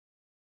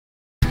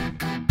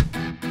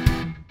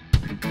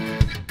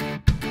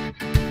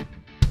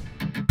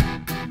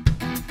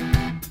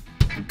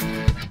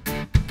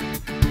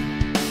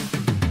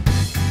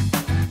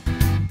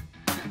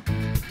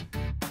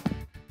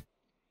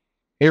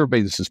Hey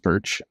everybody, this is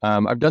Perch.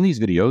 I've done these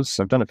videos,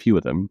 I've done a few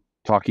of them,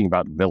 talking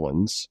about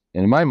villains.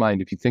 And in my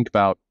mind, if you think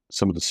about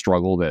some of the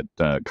struggle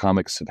that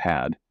comics have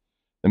had,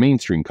 the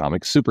mainstream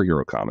comics,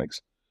 superhero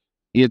comics,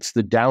 it's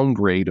the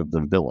downgrade of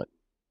the villain.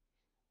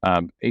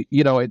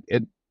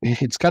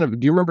 It's kind of,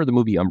 do you remember the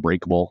movie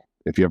Unbreakable?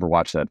 If you ever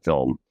watched that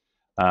film,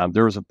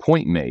 there was a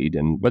point made,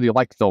 and whether you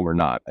like the film or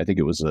not, I think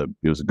it was a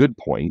good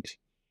point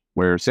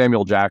where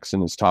Samuel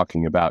Jackson is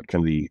talking about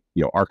kind of the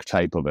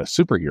archetype of a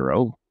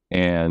superhero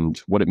and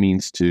what it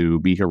means to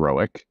be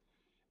heroic,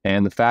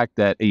 and the fact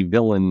that a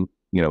villain,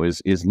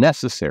 is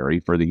necessary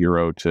for the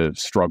hero to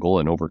struggle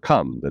and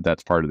overcome.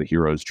 That's part of the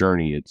hero's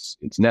journey. It's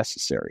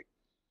necessary.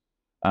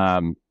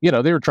 They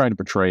were trying to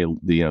portray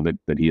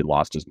that he had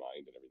lost his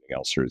mind and everything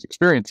else through his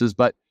experiences,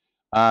 but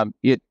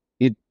it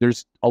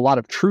there's a lot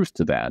of truth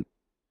to that.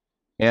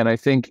 And I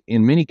think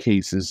in many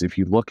cases, if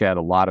you look at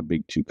a lot of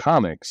big two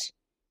comics,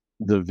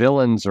 the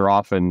villains are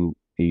often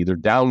either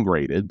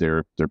downgraded,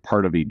 they're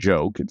part of a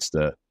joke. It's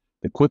the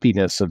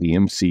quippiness of the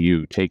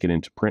MCU taken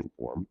into print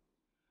form,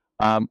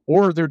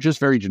 or they're just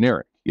very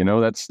generic.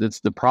 That's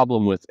the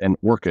problem with an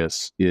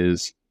Orcus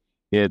is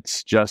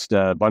it's just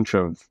a bunch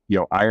of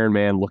Iron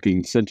Man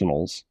looking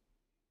Sentinels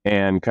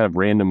and kind of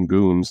random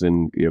goons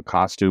in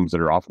costumes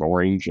that are often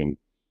orange, and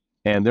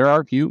there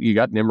are a few. You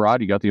got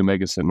Nimrod, you got the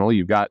Omega Sentinel,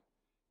 you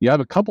have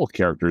a couple of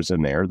characters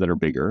in there that are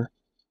bigger,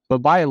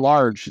 but by and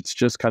large, it's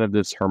just kind of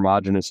this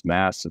homogenous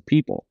mass of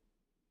people.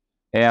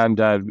 And,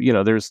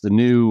 there's the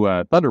new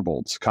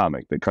Thunderbolts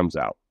comic that comes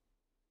out.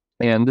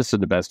 And this is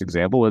the best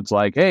example. It's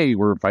like, hey,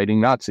 we're fighting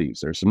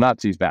Nazis. There's some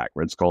Nazis back.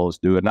 Red Skull is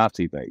doing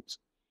Nazi things.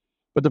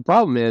 But the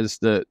problem is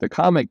the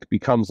comic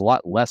becomes a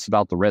lot less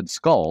about the Red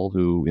Skull,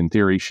 who in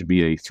theory should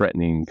be a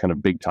threatening kind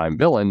of big-time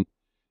villain.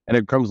 And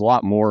it becomes a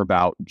lot more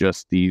about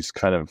just these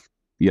kind of,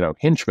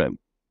 henchmen,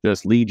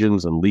 just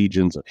legions and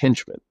legions of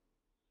henchmen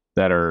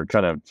that are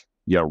kind of,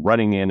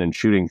 running in and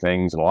shooting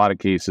things. In a lot of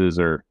cases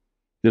are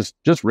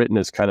just written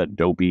as kind of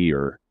dopey,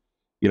 or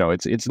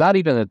it's not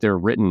even that they're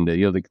written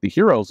to, the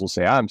heroes will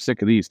say, I'm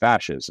sick of these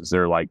fascists, as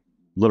they're like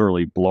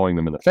literally blowing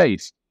them in the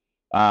face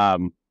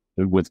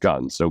with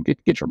guns. So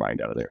get your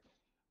mind out of there.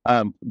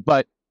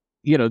 But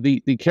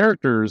the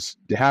characters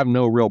have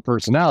no real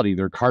personality.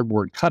 They're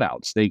cardboard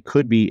cutouts. They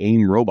could be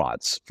AIM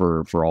robots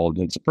for all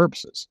intents and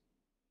purposes.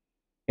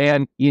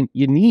 And you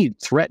need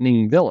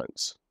threatening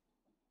villains,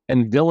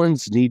 and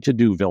villains need to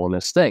do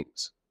villainous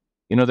things.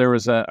 There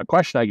was a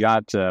question I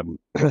got a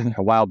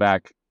while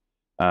back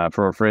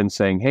from a friend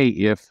saying, hey,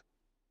 is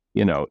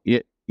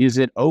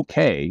it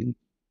okay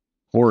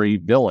for a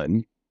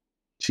villain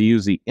to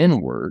use the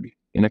N-word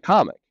in a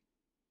comic?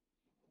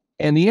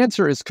 And the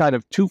answer is kind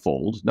of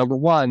twofold. Number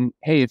one,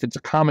 hey, if it's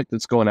a comic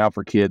that's going out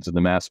for kids in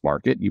the mass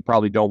market, you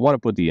probably don't want to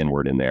put the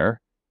N-word in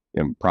there.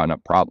 And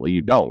probably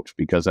you don't,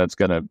 because that's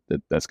gonna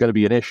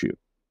be an issue.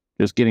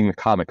 Just getting the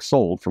comic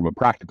sold from a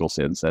practical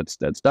sense,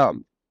 that's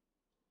dumb.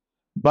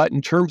 But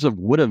in terms of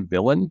would a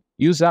villain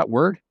use that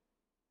word?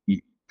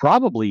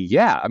 Probably,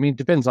 yeah. I mean, it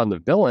depends on the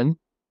villain.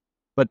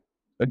 But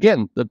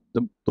again, the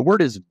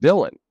word is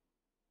villain.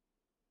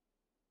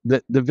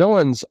 The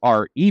villains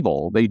are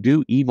evil. They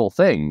do evil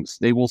things.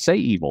 They will say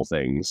evil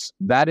things.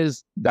 That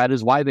is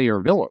why they are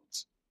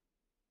villains.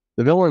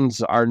 The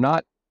villains are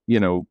not,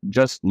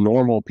 just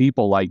normal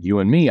people like you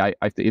and me.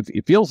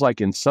 It feels like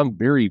in some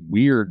very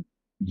weird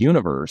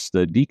universe,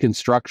 the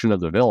deconstruction of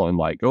the villain,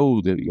 like,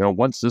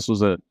 once this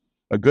was a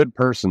good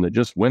person that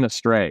just went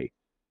astray.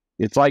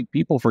 It's like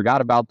people forgot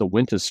about the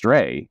went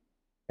astray,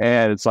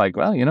 and it's like,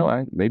 well,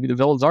 maybe the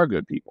villains are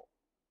good people.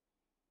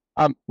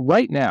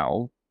 Right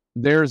now,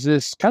 there's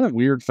this kind of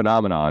weird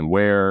phenomenon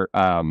where,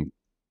 there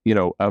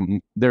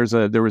was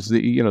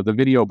the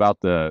video about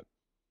the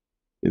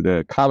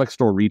comic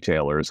store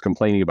retailers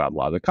complaining about a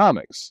lot of the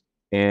comics,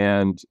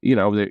 and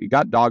they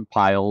got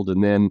dogpiled,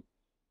 and then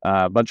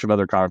a bunch of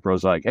other comic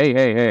pros like,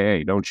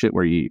 hey, don't shit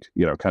where you eat,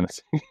 kind of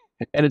thing.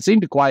 And it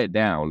seemed to quiet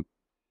down.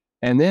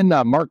 And then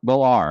Mark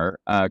Millar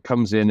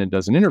comes in and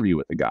does an interview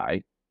with the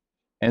guy.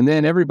 And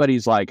then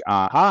everybody's like,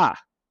 aha,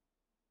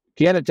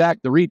 can't attack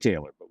the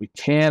retailer, but we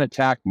can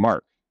attack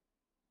Mark.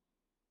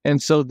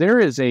 And so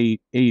there is a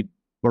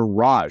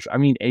barrage,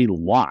 a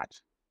lot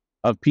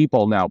of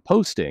people now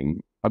posting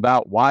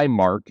about why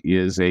Mark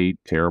is a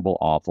terrible,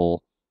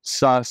 awful,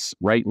 sus,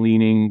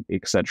 right-leaning,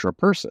 etc.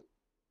 person.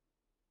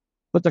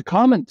 But the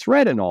common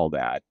thread in all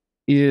that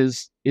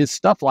is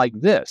stuff like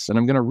this. And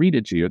I'm going to read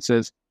it to you. It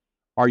says,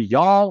 are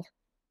y'all,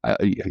 I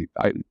get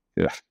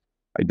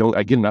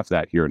enough of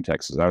that here in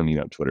Texas. I don't need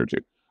it on Twitter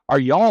too. Are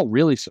y'all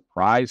really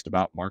surprised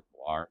about Mark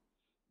Millar?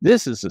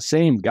 This is the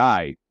same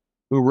guy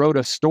who wrote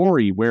a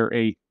story where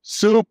a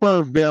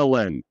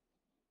supervillain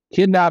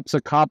kidnaps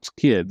a cop's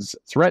kids,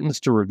 threatens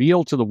to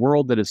reveal to the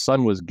world that his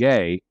son was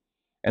gay,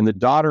 and the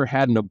daughter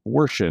had an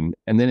abortion,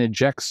 and then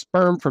injects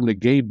sperm from the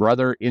gay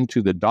brother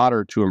into the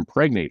daughter to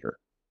impregnate her.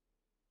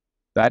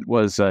 That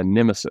was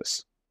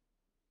Nemesis.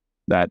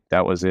 That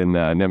was in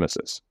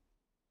Nemesis.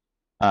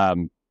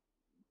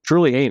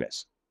 Truly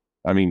heinous.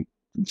 I mean,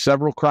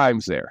 several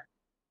crimes there.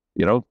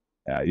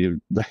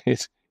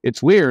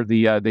 It's weird.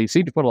 They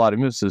seem to put a lot of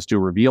emphasis to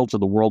reveal to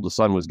the world the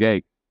son was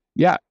gay.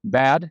 Yeah,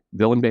 bad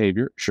villain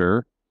behavior,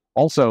 sure.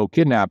 Also,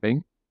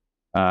 kidnapping,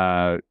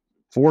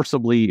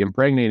 forcibly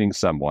impregnating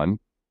someone.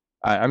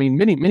 I mean,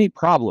 many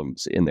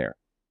problems in there.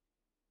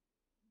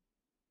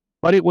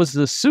 But it was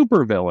the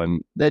supervillain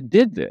that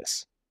did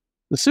this.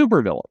 The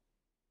supervillain.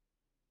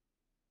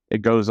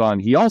 It goes on.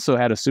 He also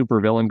had a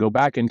supervillain go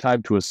back in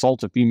time to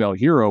assault a female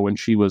hero when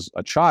she was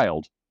a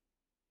child.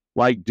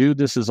 Like, dude,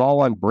 this is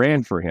all on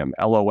brand for him.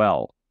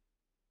 LOL.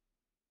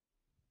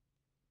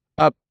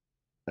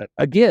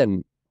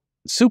 Again,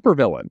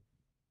 supervillain.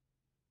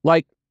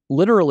 Like,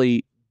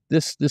 literally,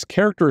 this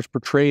character is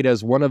portrayed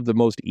as one of the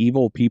most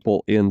evil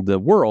people in the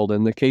world.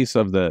 In the case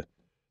of the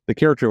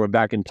character who went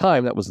back in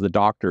time, that was the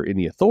doctor in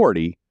The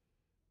Authority.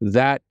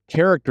 That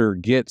character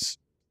gets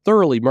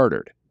thoroughly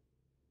murdered.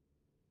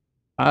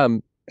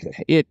 The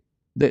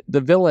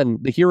villain,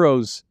 the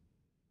heroes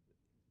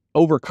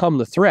overcome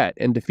the threat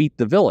and defeat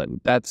the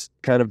villain. That's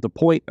kind of the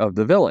point of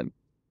the villain.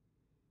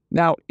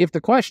 Now, if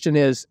the question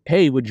is,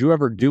 hey, would you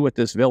ever do what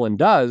this villain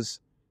does?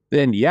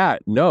 Then yeah,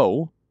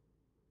 no.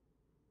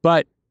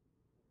 But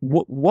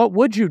what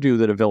would you do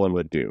that a villain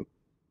would do?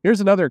 Here's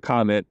another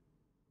comment.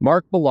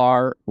 Mark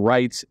Millar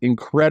writes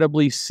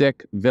incredibly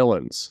sick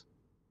villains.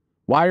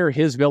 Why are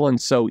his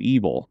villains so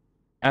evil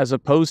as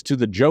opposed to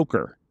the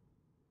Joker?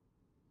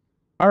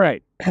 All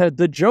right,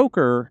 the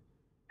Joker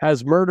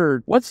has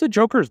murdered, what's the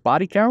Joker's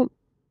body count?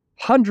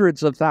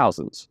 Hundreds of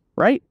thousands,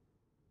 right?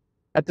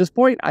 At this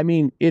point, I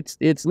mean,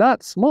 it's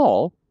not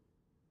small.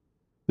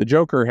 The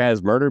Joker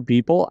has murdered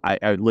people.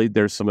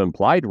 There's some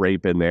implied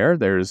rape in there.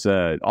 There's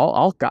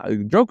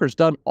Joker's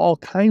done all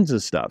kinds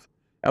of stuff.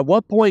 At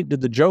what point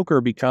did the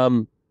Joker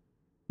become?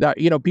 Now,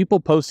 people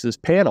post this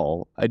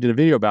panel. I did a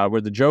video about it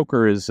where the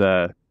Joker is,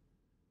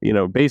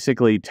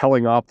 basically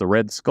telling off the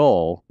Red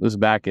Skull. This is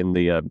back in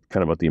the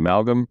kind of what the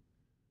amalgam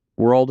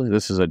world.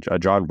 This is a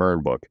John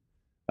Byrne book.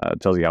 It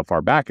tells you how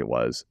far back it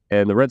was.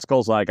 And the Red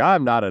Skull's like,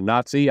 I'm not a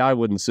Nazi. I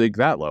wouldn't sink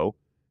that low.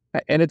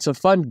 And it's a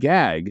fun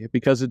gag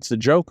because it's the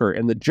Joker.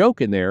 And the joke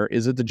in there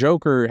is that the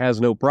Joker has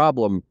no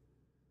problem,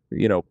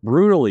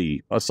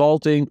 brutally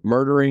assaulting,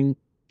 murdering,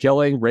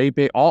 killing,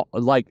 raping, all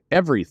like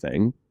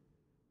everything.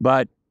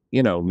 But,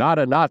 not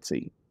a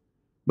Nazi.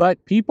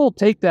 But people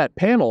take that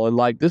panel and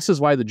like, this is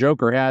why the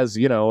Joker has,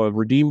 a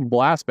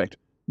redeemable aspect.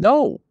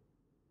 No.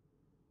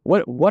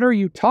 What are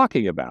you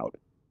talking about?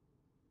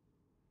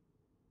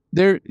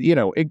 There,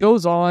 it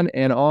goes on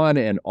and on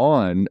and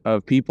on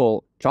of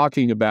people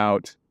talking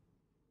about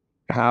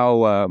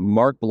how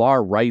Mark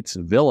Millar writes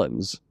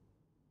villains,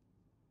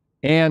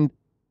 and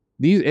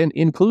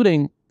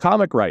including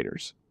comic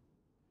writers,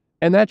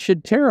 and that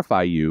should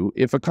terrify you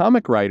if a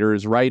comic writer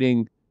is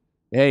writing,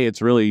 hey,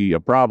 it's really a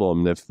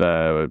problem if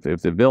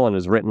the villain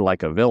is written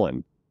like a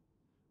villain,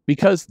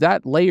 because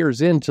that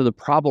layers into the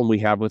problem we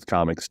have with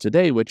comics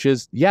today, which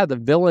is, yeah, the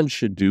villain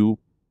should do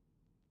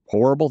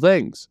horrible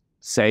things.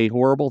 Say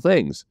horrible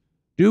things,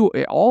 do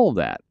all of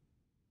that.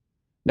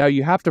 Now,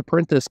 you have to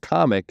print this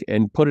comic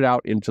and put it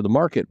out into the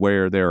market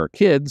where there are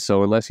kids.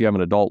 So unless you have an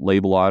adult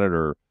label on it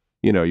or,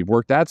 you've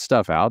worked that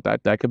stuff out,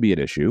 that could be an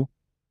issue.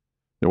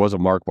 There was a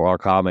Mark Millar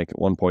comic at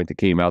one point that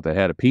came out that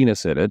had a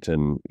penis in it,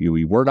 and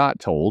we were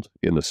not told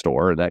in the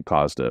store, and that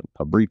caused a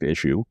brief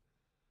issue.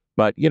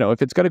 But,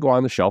 if it's going to go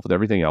on the shelf with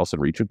everything else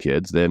and reach with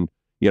kids, then,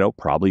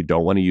 probably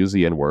don't want to use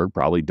the N-word,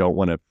 probably don't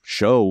want to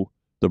show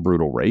the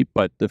brutal rape,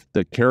 but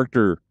the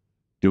character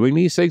doing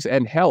these things,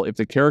 and hell, if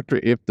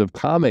the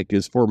comic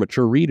is for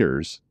mature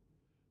readers,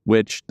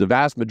 which the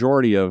vast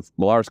majority of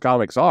Millar's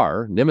comics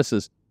are,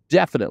 Nemesis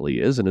definitely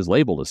is and is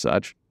labeled as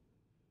such,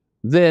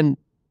 then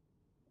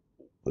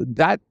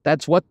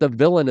that's what the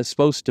villain is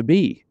supposed to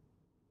be.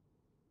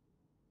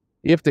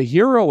 If the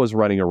hero is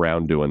running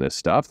around doing this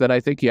stuff, then I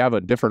think you have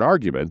a different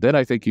argument. Then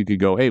I think you could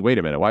go, hey, wait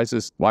a minute,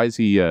 why is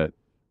he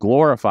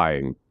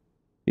glorifying,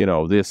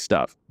 this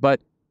stuff?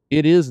 But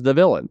it is the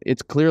villain.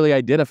 It's clearly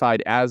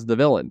identified as the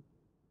villain.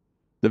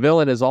 The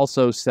villain is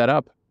also set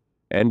up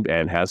and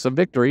has some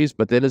victories,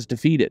 but then is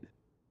defeated.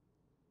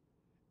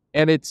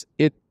 And it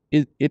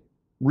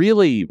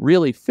really,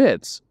 really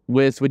fits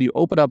with when you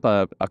open up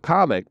a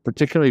comic,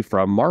 particularly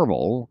from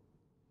Marvel,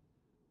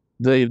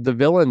 the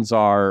villains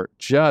are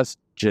just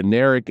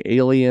generic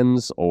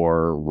aliens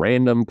or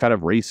random kind of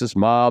racist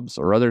mobs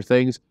or other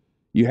things.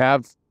 You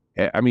have,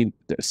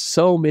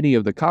 so many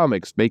of the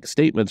comics make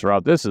statements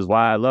around, this is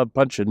why I love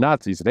punching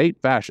Nazis and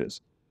hate fascists,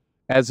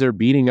 as they're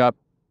beating up,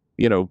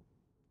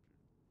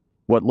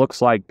 what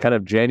looks like kind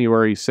of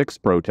January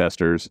 6th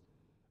protesters.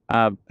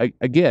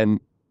 Again,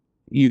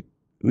 the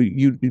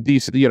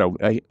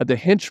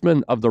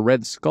henchman of the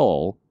Red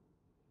Skull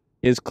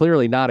is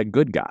clearly not a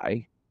good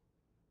guy,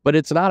 but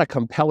it's not a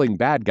compelling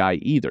bad guy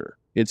either.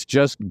 It's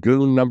just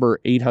goon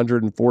number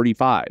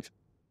 845.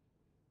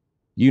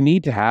 You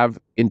need to have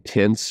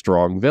intense,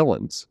 strong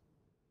villains.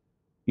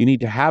 You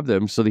need to have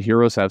them so the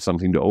heroes have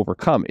something to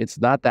overcome. It's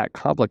not that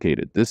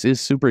complicated. This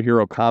is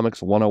superhero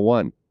comics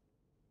 101.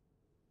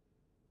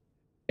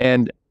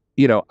 And,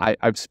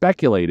 I've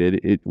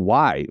speculated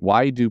why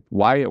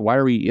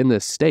are we in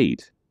this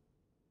state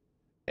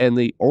And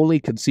the only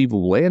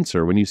conceivable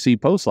answer when you see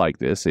posts like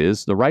this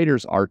is the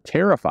writers are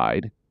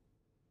terrified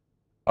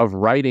of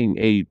writing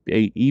a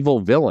evil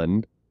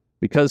villain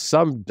because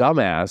some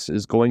dumbass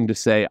is going to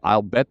say,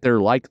 I'll bet they're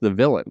like the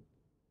villain.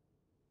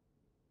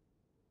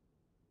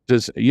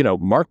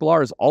 Mark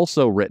Millar has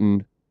also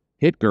written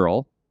Hit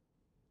Girl,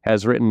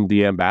 has written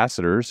The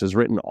Ambassadors, has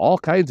written all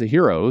kinds of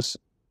heroes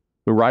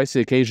who rise to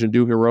the occasion and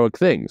do heroic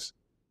things.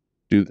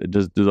 Do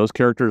those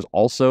characters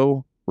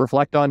also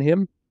reflect on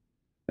him?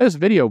 This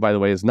video, by the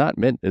way, is not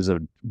meant as a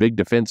big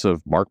defense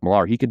of Mark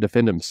Millar. He can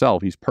defend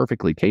himself. He's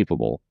perfectly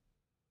capable.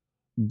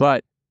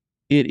 But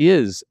it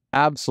is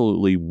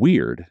absolutely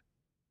weird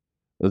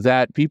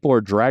that people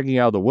are dragging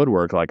out of the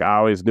woodwork like, I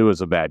always knew he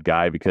was a bad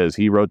guy because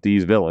he wrote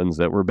these villains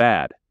that were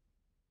bad.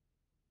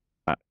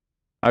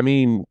 I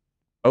mean,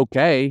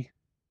 okay.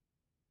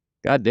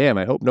 God damn,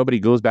 I hope nobody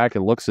goes back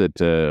and looks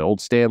at old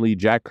Stan Lee,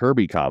 Jack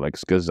Kirby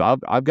comics, because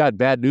I've got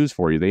bad news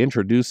for you. They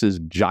introduce this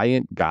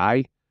giant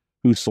guy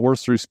who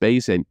soars through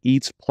space and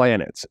eats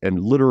planets and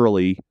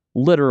literally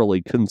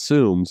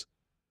consumes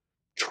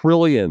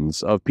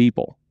trillions of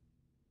people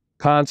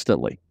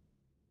constantly.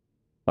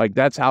 Like,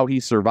 that's how he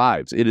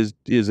survives. It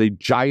is a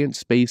giant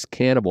space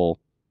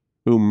cannibal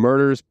who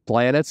murders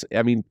planets.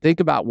 I mean, think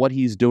about what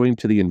he's doing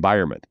to the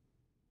environment.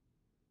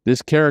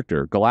 This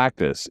character,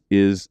 Galactus,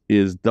 is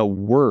the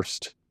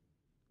worst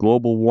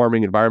global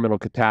warming, environmental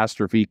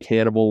catastrophe,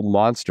 cannibal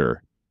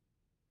monster.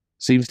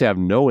 Seems to have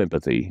no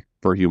empathy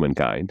for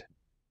humankind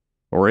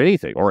or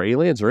anything, or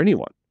aliens or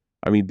anyone.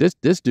 I mean,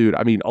 this dude,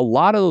 I mean, a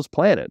lot of those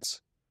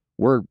planets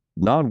were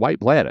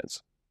non-white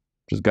planets.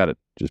 Just had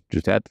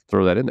to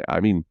throw that in there. I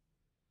mean,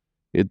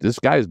 this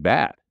guy's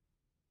bad.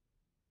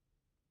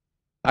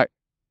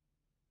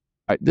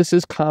 This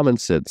is common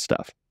sense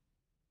stuff.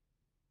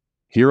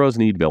 Heroes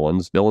need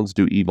villains. Villains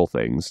do evil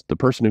things. The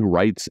person who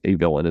writes a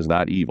villain is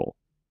not evil.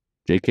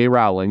 J.K.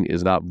 Rowling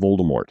is not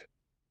Voldemort.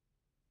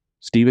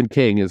 Stephen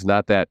King is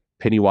not that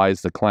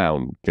Pennywise the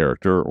Clown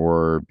character,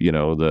 or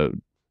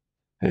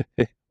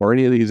or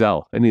any of these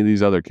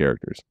other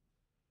characters.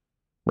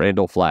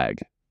 Randall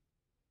Flagg.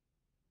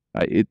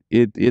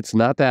 It's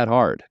not that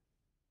hard.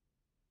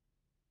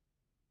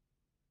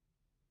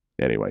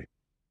 Anyway,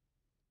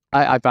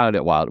 I found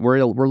it wild.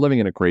 We're living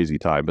in a crazy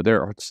time, but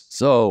there are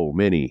so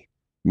many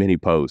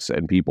posts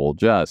and people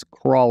just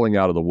crawling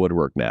out of the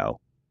woodwork now.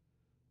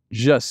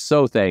 Just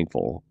so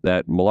thankful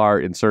that Millar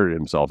inserted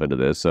himself into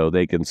this so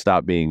they can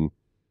stop being,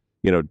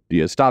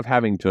 stop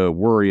having to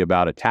worry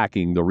about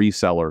attacking the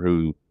reseller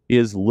who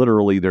is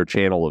literally their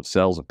channel of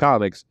sales of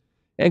comics,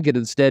 and can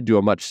instead do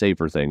a much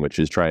safer thing, which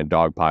is try and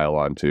dogpile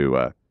onto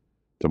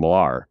to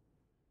Millar.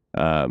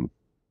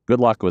 Good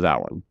luck with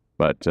that one.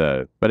 But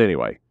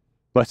anyway,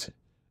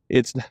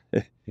 it's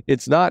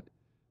not.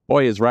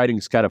 Boy, his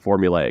writing's kind of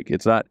formulaic.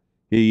 It's not.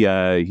 He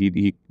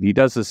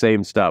does the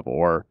same stuff,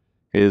 or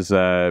his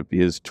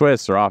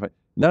twists are off.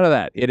 None of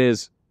that. It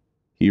is,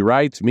 he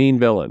writes mean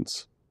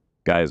villains.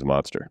 Guy is a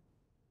monster.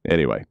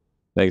 Anyway,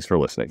 thanks for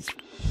listening.